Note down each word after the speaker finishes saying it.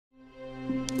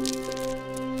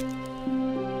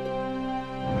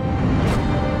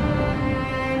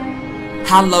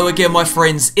Hello again my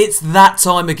friends, it's that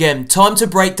time again. Time to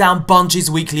break down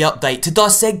Bungie's weekly update, to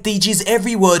dissect DG's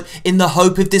every word in the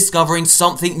hope of discovering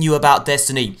something new about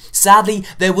Destiny. Sadly,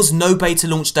 there was no beta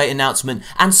launch date announcement,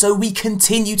 and so we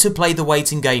continue to play the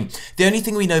waiting game. The only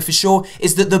thing we know for sure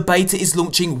is that the beta is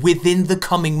launching within the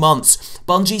coming months.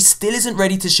 Bungie still isn't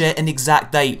ready to share an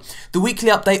exact date. The weekly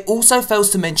update also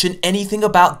fails to mention anything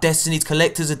about Destiny's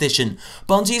Collector's Edition.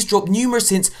 Bungie has dropped numerous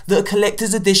hints that a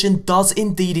Collector's Edition does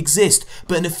indeed exist,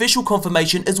 but an official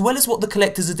confirmation as well as what the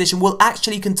Collector's Edition will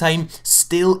actually contain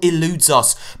still eludes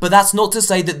us. But that's not to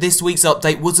say that this week's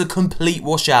update was a complete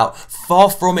washout.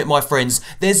 Far from it, my friends.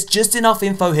 There's just enough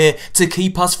info here to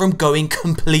keep us from going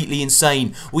completely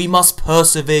insane. We must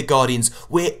persevere, Guardians.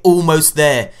 We're almost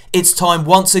there. It's time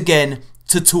once again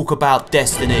to talk about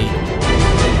Destiny.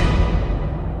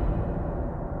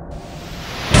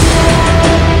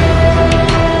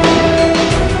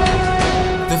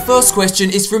 The first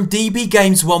question is from DB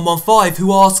Games 115,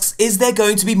 who asks, is there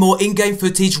going to be more in-game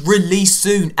footage released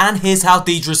soon? And here's how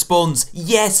Deej responds,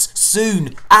 yes,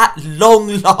 soon, at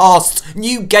long last,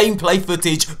 new gameplay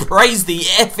footage, praise the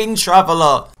effing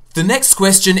traveller. The next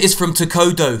question is from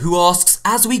Takodo, who asks,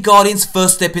 as we Guardians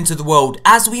first step into the world,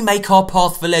 as we make our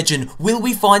path for legend, will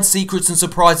we find secrets and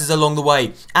surprises along the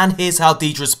way? And here's how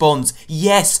Deej responds,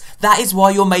 yes, that is why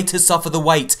you're made to suffer the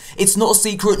wait. It's not a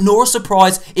secret nor a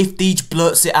surprise if Deej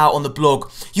blurts it out on the blog.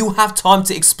 You'll have time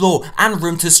to explore and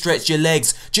room to stretch your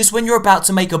legs. Just when you're about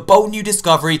to make a bold new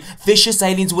discovery, vicious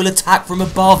aliens will attack from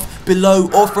above, below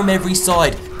or from every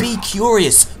side. Be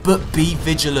curious, but be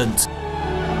vigilant.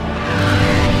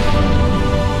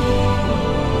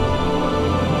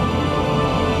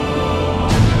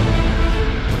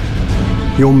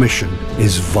 Your mission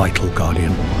is vital,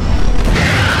 Guardian.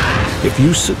 If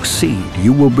you succeed,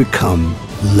 you will become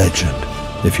legend.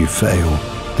 If you fail,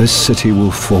 this city will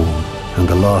fall, and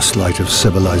the last light of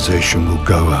civilization will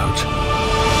go out.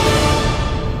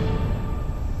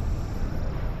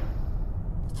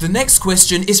 The next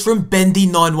question is from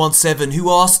Bendy917,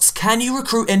 who asks, can you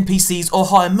recruit NPCs or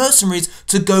hire mercenaries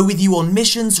to go with you on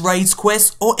missions, raids,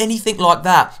 quests, or anything like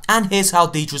that? And here's how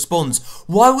Deej responds,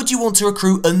 why would you want to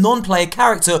recruit a non-player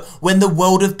character when the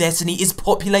world of Destiny is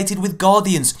populated with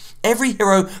Guardians? Every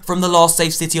hero from the last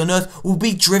safe city on Earth will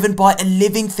be driven by a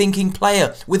living, thinking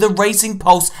player with a racing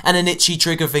pulse and an itchy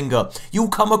trigger finger. You'll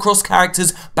come across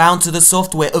characters bound to the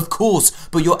software, of course,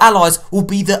 but your allies will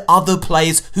be the other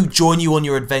players who join you on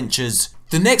your adventures.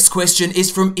 The next question is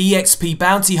from EXP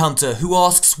Bounty Hunter, who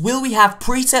asks, will we have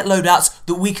preset loadouts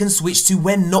that we can switch to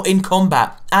when not in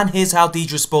combat? And here's how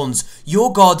Deej responds,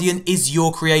 your Guardian is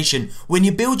your creation. When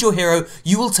you build your hero,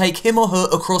 you will take him or her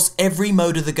across every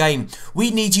mode of the game.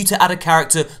 We need you to add a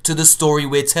character to the story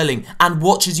we're telling and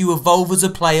watch as you evolve as a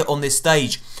player on this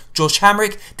stage. Josh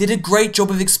Hamrick did a great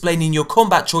job of explaining your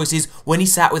combat choices when he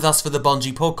sat with us for the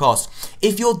Bungie podcast.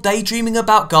 If you're daydreaming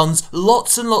about guns,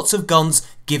 lots and lots of guns,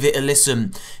 give it a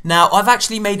listen. Now, I've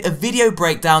actually made a video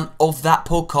breakdown of that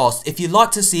podcast. If you'd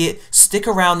like to see it, stick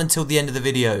around until the end of the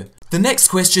video. The next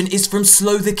question is from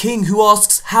Slow the King, who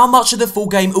asks, how much of the full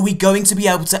game are we going to be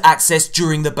able to access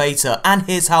during the beta? And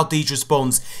here's how Deej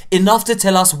responds, enough to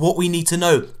tell us what we need to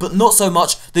know, but not so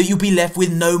much that you'll be left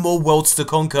with no more worlds to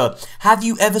conquer. Have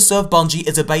you ever served Bungie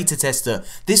as a beta tester?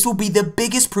 This will be the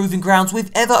biggest proving grounds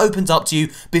we've ever opened up to you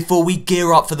before we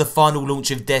gear up for the final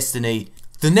launch of Destiny.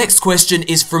 The next question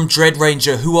is from Dread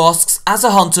Ranger, who asks, as a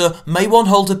hunter, may one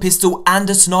hold a pistol and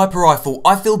a sniper rifle?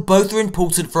 I feel both are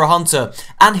important for a hunter.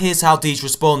 And here's how Deej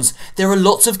responds, there are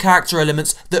lots of character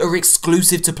elements that are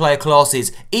exclusive to player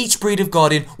classes. Each breed of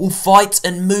Guardian will fight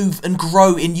and move and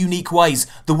grow in unique ways.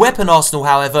 The weapon arsenal,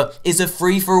 however, is a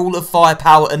free-for-all of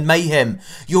firepower and mayhem.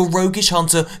 Your roguish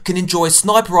hunter can enjoy a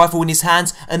sniper rifle in his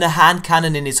hands and a hand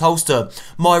cannon in his holster.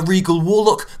 My regal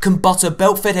warlock can butt a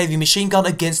belt-fed heavy machine gun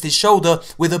against his shoulder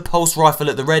with a pulse rifle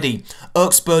at the ready.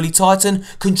 Urk's burly titan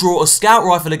can draw a scout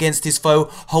rifle against his foe,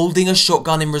 holding a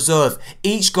shotgun in reserve.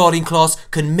 Each Guardian class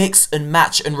can mix and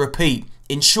match and repeat.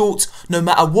 In short, no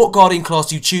matter what Guardian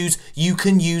class you choose, you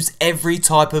can use every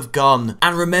type of gun.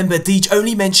 And remember, Deej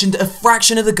only mentioned a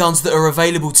fraction of the guns that are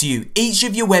available to you. Each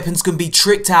of your weapons can be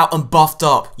tricked out and buffed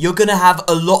up. You're gonna have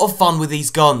a lot of fun with these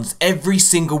guns, every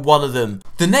single one of them.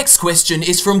 The next question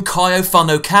is from Kaio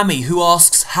Funo Kami, who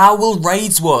asks, how will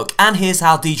raids work? And here's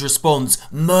how Deej responds,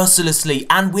 mercilessly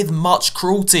and with much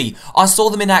cruelty. I saw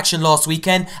them in action last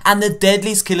weekend and the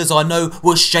deadliest killers I know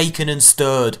were shaken and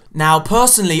stirred. Now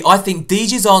personally, I think Deej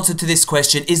Deege's answer to this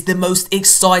question is the most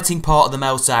exciting part of the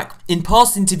mail sack. In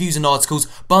past interviews and articles,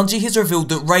 Bungie has revealed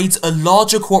that raids are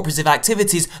larger cooperative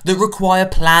activities that require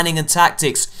planning and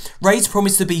tactics. Raids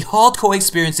promise to be hardcore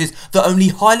experiences that only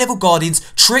high-level guardians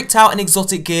tricked out in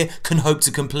exotic gear can hope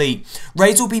to complete.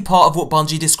 Raids will be part of what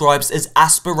Bungie describes as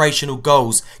aspirational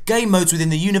goals, game modes within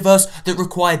the universe that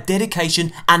require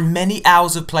dedication and many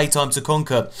hours of playtime to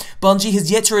conquer. Bungie has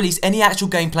yet to release any actual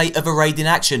gameplay of a raid in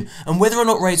action, and whether or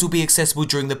not raids will be accessible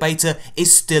during the beta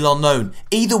is still unknown.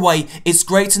 Either way, it's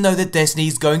great to know that Destiny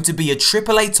is going to be a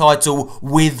AAA title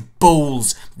with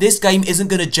balls. This game isn't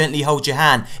going to gently hold your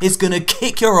hand, it's going to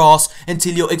kick your ass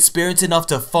until you're experienced enough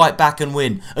to fight back and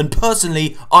win, and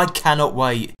personally, I cannot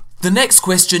wait. The next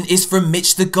question is from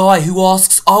Mitch the Guy, who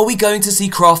asks, are we going to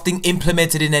see crafting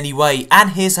implemented in any way?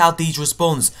 And here's how Deej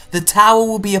responds. The tower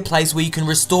will be a place where you can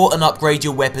restore and upgrade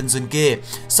your weapons and gear.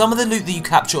 Some of the loot that you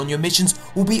capture on your missions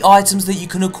will be items that you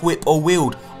can equip or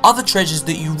wield. Other treasures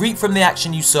that you reap from the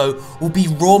action you sow will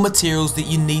be raw materials that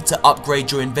you need to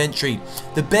upgrade your inventory.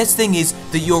 The best thing is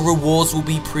that your rewards will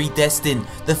be predestined.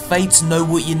 The fates know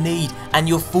what you need and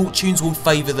your fortunes will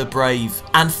favour the brave.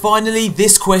 And finally,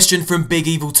 this question from Big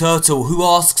Evil Turtle, who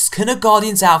asks, can a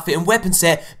Guardian's outfit and weapon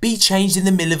set be changed in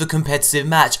the middle of a competitive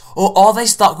match, or are they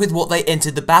stuck with what they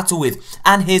entered the battle with?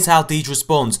 And here's how Deej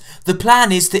responds. The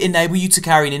plan is to enable you to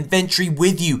carry an inventory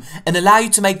with you and allow you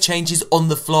to make changes on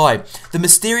the fly. The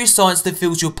mysterious science that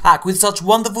fills your pack with such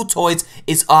wonderful toys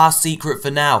is our secret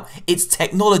for now. It's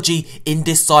technology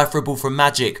indecipherable from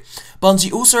magic.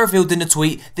 Bungie also revealed in a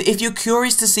tweet that if you're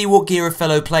curious to see what gear a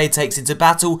fellow player takes into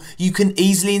battle, you can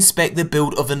easily inspect the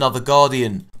build of another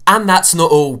Guardian. And that's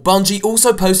not all. Bungie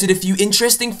also posted a few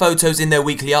interesting photos in their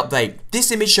weekly update.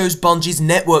 This image shows Bungie's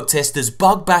network testers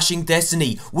bug bashing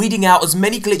Destiny, weeding out as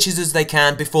many glitches as they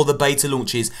can before the beta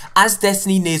launches. As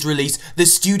Destiny nears release, the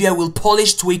studio will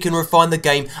polish, tweak and refine the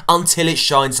game until it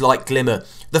shines like glimmer.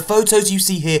 The photos you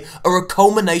see here are a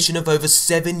culmination of over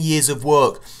 7 years of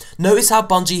work. Notice how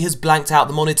Bungie has blanked out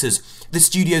the monitors. The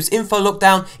studio's info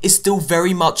lockdown is still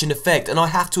very much in effect, and I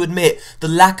have to admit, the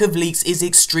lack of leaks is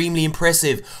extremely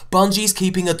impressive. Bungie is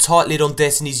keeping a tight lid on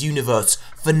Destiny's universe,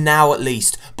 for now at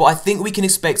least, but I think we can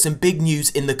expect some big news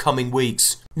in the coming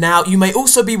weeks. Now, you may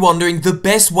also be wondering the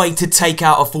best way to take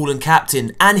out a fallen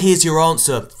captain, and here's your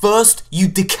answer. First, you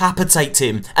decapitate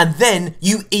him, and then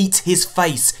you eat his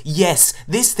face. Yes,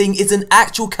 this thing is an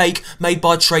actual cake made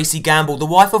by Tracy Gamble, the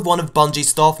wife of one of Bungie's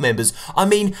staff members. I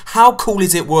mean, how cool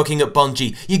is it working at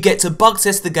Bungie? You get to bug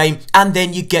test the game, and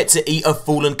then you get to eat a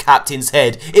fallen captain's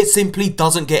head. It simply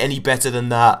doesn't get any better than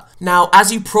that. Now,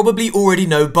 as you probably already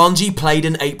know, Bungie played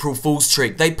an April Fool's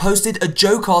trick. They posted a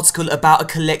joke article about a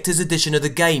collector's edition of the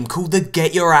game called the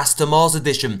Get Your Ass to Mars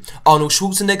edition. Arnold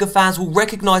Schwarzenegger fans will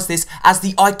recognise this as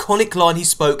the iconic line he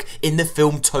spoke in the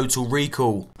film Total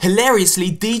Recall.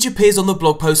 Hilariously, Deej appears on the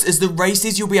blog post as the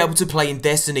races you'll be able to play in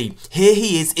Destiny. Here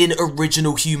he is in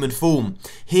original human form.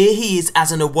 Here he is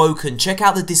as an Awoken. Check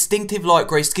out the distinctive light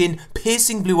grey skin,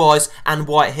 piercing blue eyes and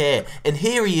white hair. And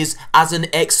here he is as an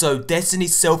Exo,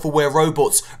 Destiny's self-aware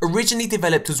robots, originally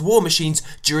developed as war machines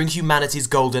during humanity's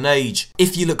golden age.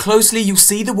 If you look closely, you'll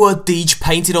see the word Deej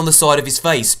painted on the side of his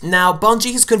face. Now,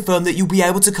 Bungie has confirmed that you'll be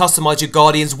able to customise your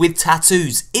Guardians with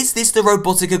tattoos. Is this the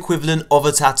robotic equivalent of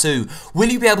a tattoo? Will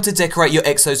you be able to decorate your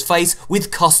Exo's face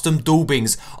with custom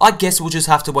daubings? I guess we'll just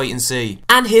have to wait and see.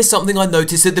 And here's something I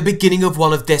noticed at the beginning of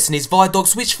one of Destiny's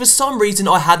Vidocs, which for some reason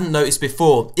I hadn't noticed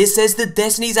before. It says that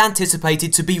Destiny's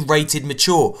anticipated to be rated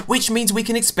mature, which means we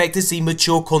can expect to see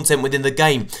mature content within the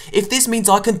game. If this means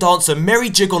I can dance a merry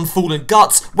jig on fallen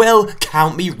guts, well,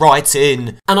 count me right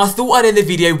in. And I thought I'd end the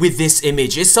video with this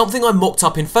image. It's something I mocked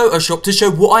up in Photoshop to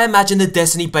show what I imagine the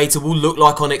Destiny beta will look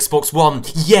like on Xbox One.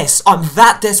 Yes, I'm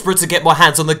that desperate to get my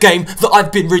hands on the game that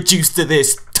I've been reduced to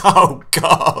this. Oh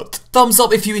god. Thumbs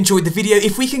up if you enjoyed the video.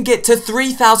 If we can get to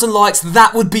 3,000 likes,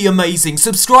 that would be amazing.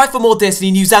 Subscribe for more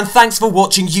Destiny news, and thanks for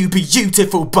watching, you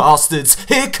beautiful bastards.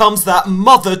 Here comes that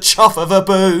mother chuff of a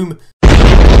boom.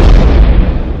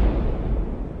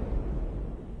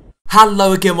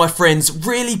 Hello again my friends,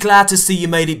 really glad to see you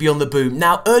made it beyond the boom.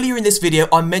 Now earlier in this video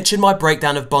I mentioned my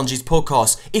breakdown of Bungie's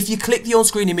podcast. If you click the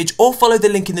on-screen image or follow the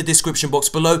link in the description box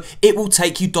below, it will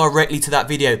take you directly to that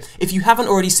video. If you haven't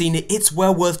already seen it, it's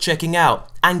well worth checking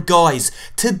out. And guys,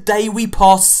 today we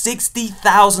passed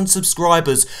 60,000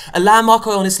 subscribers, a landmark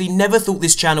I honestly never thought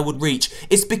this channel would reach.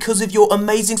 It's because of your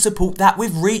amazing support that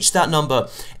we've reached that number.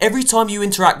 Every time you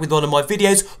interact with one of my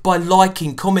videos by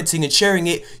liking, commenting and sharing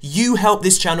it, you help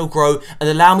this channel grow and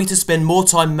allow me to spend more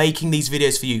time making these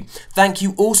videos for you. Thank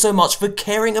you all so much for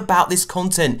caring about this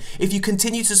content. If you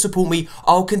continue to support me,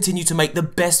 I'll continue to make the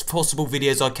best possible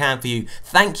videos I can for you.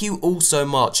 Thank you all so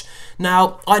much.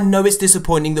 Now, I know it's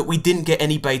disappointing that we didn't get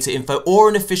any beta info or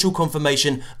an official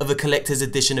confirmation of a collector's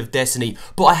edition of Destiny,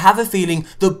 but I have a feeling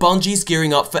that Bungie is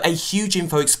gearing up for a huge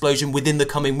info explosion within the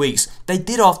coming weeks. They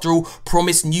did, after all,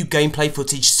 promise new gameplay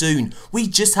footage soon. We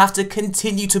just have to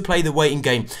continue to play the waiting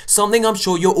game, something I'm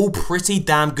sure you're all pretty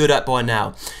damn good at by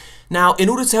now. Now, in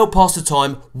order to help pass the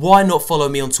time, why not follow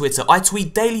me on Twitter? I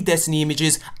tweet daily Destiny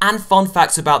images and fun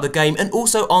facts about the game and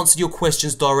also answer your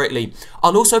questions directly.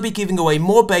 I'll also be giving away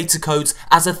more beta codes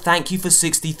as a thank you for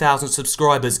 60,000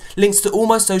 subscribers. Links to all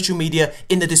my social media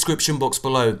in the description box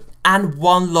below. And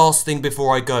one last thing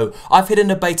before I go, I've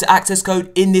hidden a beta access code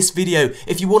in this video.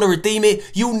 If you want to redeem it,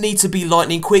 you'll need to be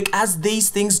lightning quick as these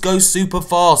things go super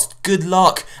fast. Good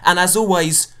luck, and as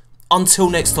always, until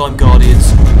next time, Guardians.